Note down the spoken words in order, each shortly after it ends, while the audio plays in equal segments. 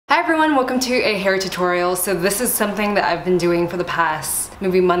everyone, welcome to a hair tutorial. So this is something that I've been doing for the past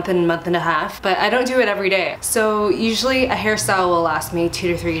maybe month and a half, but I don't do it every day. So usually a hairstyle will last me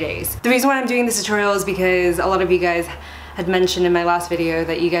 2 to 3 days. The reason why I'm doing this tutorial is because a lot of you guys had mentioned in my last video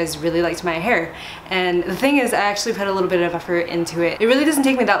that you guys really liked my hair. And the thing is, I actually put a little bit of effort into it. It really doesn't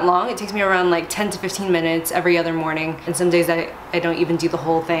take me that long. It takes me around like 10 to 15 minutes every other morning. And some days I don't even do the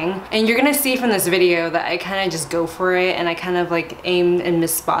whole thing. And you're gonna see from this video that I kind of just go for it and I kind of like aim and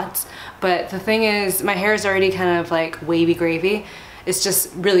miss spots. But the thing is, my hair is already kind of like wavy gravy. It's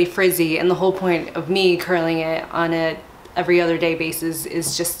just really frizzy, and the whole point of me curling it on a every other day basis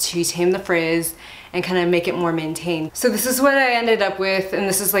is just to tame the frizz and kind of make it more maintained. So this is what I ended up with, and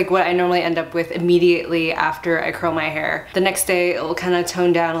this is like what I normally end up with immediately after I curl my hair. The next day it will kind of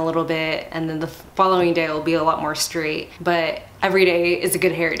tone down a little bit, and then the following day it will be a lot more straight. But every day is a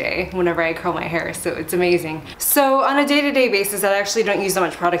good hair day whenever I curl my hair, so it's amazing. So on a day-to-day basis, I actually don't use that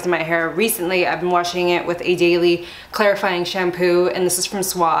much product in my hair. Recently, I've been washing it with a daily clarifying shampoo, and this is from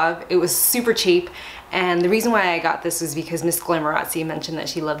Suave. It was super cheap. And the reason why I got this was because Miss Glamorazzi mentioned that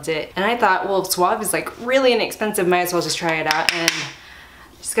she loved it. And I thought, well, Suave is like really inexpensive, might as well just try it out. And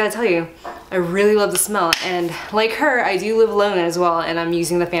just gotta tell you, I really love the smell. And like her, I do live alone as well, and I'm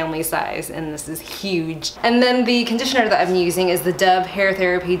using the family size, and this is huge. And then the conditioner that I'm using is the Dove Hair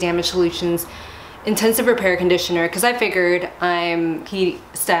Therapy Damage Solutions Intensive Repair Conditioner, because I figured I'm heat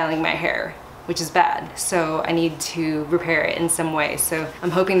styling my hair, which is bad, so I need to repair it in some way. So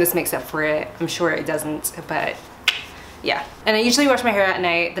I'm hoping this makes up for it. I'm sure it doesn't, but yeah. And I usually wash my hair at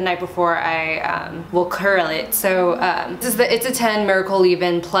night, the night before I will curl it. So this is the It's a 10 Miracle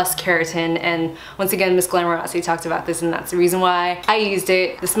Leave-In Plus Keratin, and once again, Miss Glamorazzi talked about this, and that's the reason why I used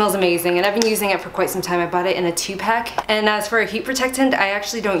it. It smells amazing, and I've been using it for quite some time. I bought it in a 2-pack. And as for a heat protectant, I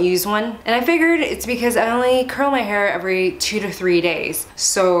actually don't use one. And I figured it's because I only curl my hair every 2 to 3 days.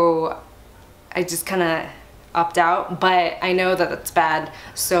 So I just kind of opt out, but I know that that's bad.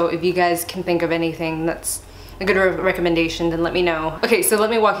 So if you guys can think of anything that's a good recommendation, then let me know. Okay, so let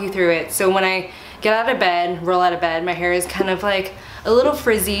me walk you through it. So when I get out of bed, roll out of bed, my hair is kind of like a little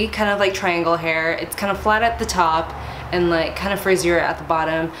frizzy, kind of like triangle hair. It's kind of flat at the top and like kind of frizzier at the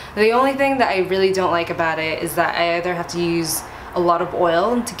bottom. The only thing that I really don't like about it is that I either have to use a lot of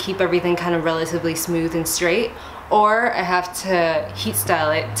oil to keep everything kind of relatively smooth and straight, or I have to heat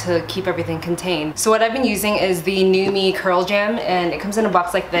style it to keep everything contained. So what I've been using is the NuMe Curl Gem, and it comes in a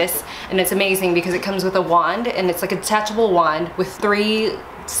box like this, and it's amazing because it comes with a wand, and it's like a detachable wand with 3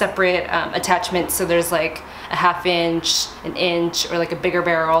 separate attachments. So there's like a 1/2 inch, an inch, or like a bigger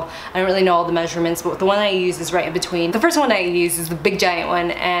barrel. I don't really know all the measurements, but the one I use is right in between. The first one I use is the big giant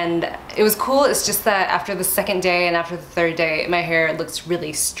one, and it was cool. It's just that after the 2nd day and after the 3rd day, my hair looks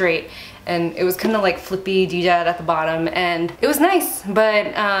really straight, and it was kind of like flippy doodad at the bottom, and it was nice.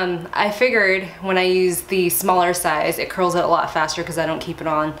 But I figured when I use the smaller size, it curls it a lot faster because I don't keep it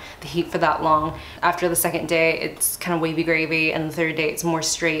on the heat for that long. After the 2nd day, it's kind of wavy gravy, and the 3rd day it's more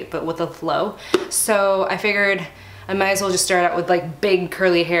straight but with a flow. So I figured I might as well just start out with like big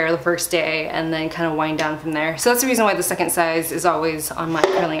curly hair the 1st day and then kind of wind down from there. So that's the reason why the 2nd size is always on my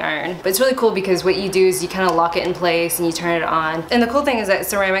curling iron. But it's really cool because what you do is you kind of lock it in place and you turn it on. And the cool thing is that it's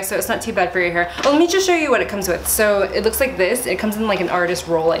ceramic, so it's not too bad for your hair. Well, let me just show you what it comes with. So it looks like this. It comes in like an artist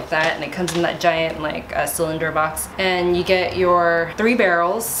roll like that, and it comes in that giant like cylinder box. And you get your 3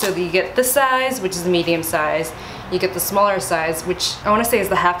 barrels. So you get this size, which is the medium size. You get the smaller size, which I want to say is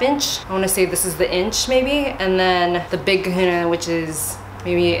the 1/2 inch. I want to say this is the inch maybe, and then the big kahuna, which is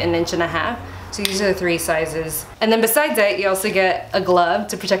maybe 1.5 inches. So these are the 3 sizes. And then besides that, you also get a glove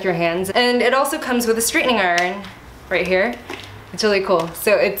to protect your hands, and it also comes with a straightening iron right here. It's really cool.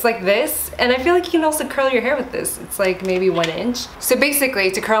 So it's like this, and I feel like you can also curl your hair with this. It's like maybe 1 inch. So basically,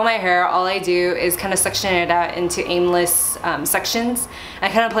 to curl my hair, all I do is kind of section it out into aimless sections. I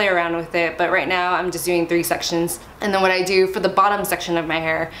kind of play around with it, but right now I'm just doing 3 sections. And then what I do for the bottom section of my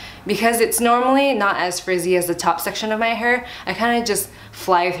hair, because it's normally not as frizzy as the top section of my hair, I kind of just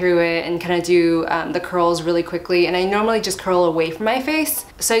fly through it and kind of do the curls really quickly. And I normally just curl away from my face.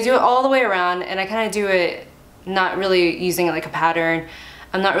 So I do it all the way around, and I kind of do it not really using it like a pattern.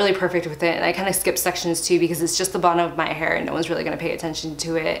 I'm not really perfect with it, and I kind of skip sections too because it's just the bottom of my hair and no one's really going to pay attention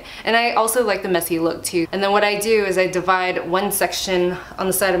to it. And I also like the messy look too. And then what I do is I divide one section on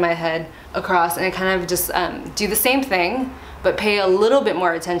the side of my head across, and I kind of just do the same thing but pay a little bit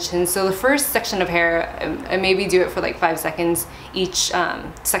more attention. So the first section of hair, I maybe do it for like 5 seconds each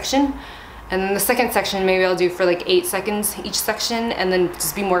section. And then the 2nd section, maybe I'll do for like 8 seconds each section, and then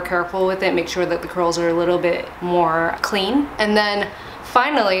just be more careful with it, make sure that the curls are a little bit more clean. And then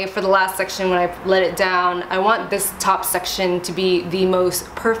Finally, for the last section, when I let it down, I want this top section to be the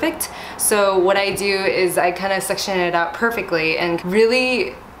most perfect. So what I do is I kind of section it out perfectly and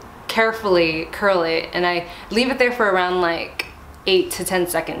really carefully curl it, and I leave it there for around like 8 to 10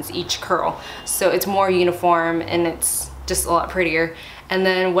 seconds each curl. So it's more uniform and it's just a lot prettier. And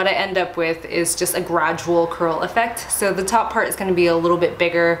then what I end up with is just a gradual curl effect. So the top part is going to be a little bit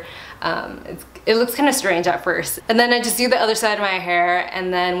bigger. It looks kind of strange at first. And then I just do the other side of my hair,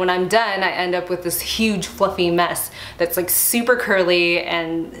 and then when I'm done I end up with this huge fluffy mess that's like super curly,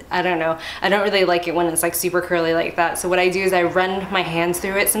 and I don't know, I don't really like it when it's like super curly like that. So what I do is I run my hands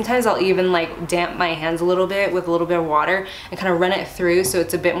through it. Sometimes I'll even like damp my hands a little bit with a little bit of water and kind of run it through so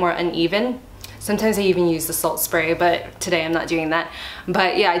it's a bit more uneven. Sometimes I even use the salt spray, but today I'm not doing that.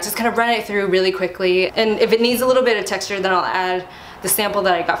 But yeah, I just kind of run it through really quickly, and if it needs a little bit of texture, then I'll add the sample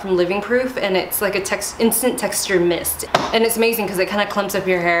that I got from Living Proof, and it's like a instant texture mist. And it's amazing because it kind of clumps up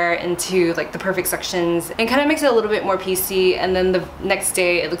your hair into like the perfect sections and kind of makes it a little bit more piecey, and then the next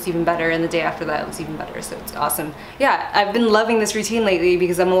day it looks even better, and the day after that it looks even better, so it's awesome. Yeah, I've been loving this routine lately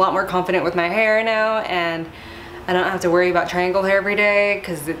because I'm a lot more confident with my hair now, and I don't have to worry about triangle hair every day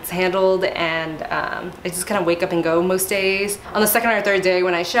because it's handled, and I just kind of wake up and go most days. On the second or third day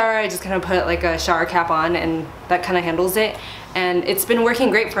when I shower, I just kind of put like a shower cap on, and that kind of handles it. And it's been working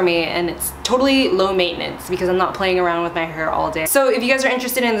great for me, and it's totally low maintenance because I'm not playing around with my hair all day. So if you guys are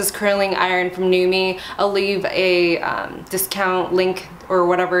interested in this curling iron from NuMe, I'll leave a discount link or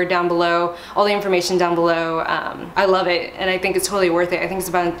whatever down below, all the information down below. I love it, and I think it's totally worth it. I think it's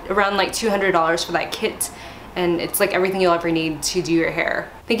around like $200 for that kit, and it's like everything you'll ever need to do your hair.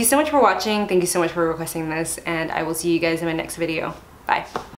 Thank you so much for watching, thank you so much for requesting this, and I will see you guys in my next video. Bye.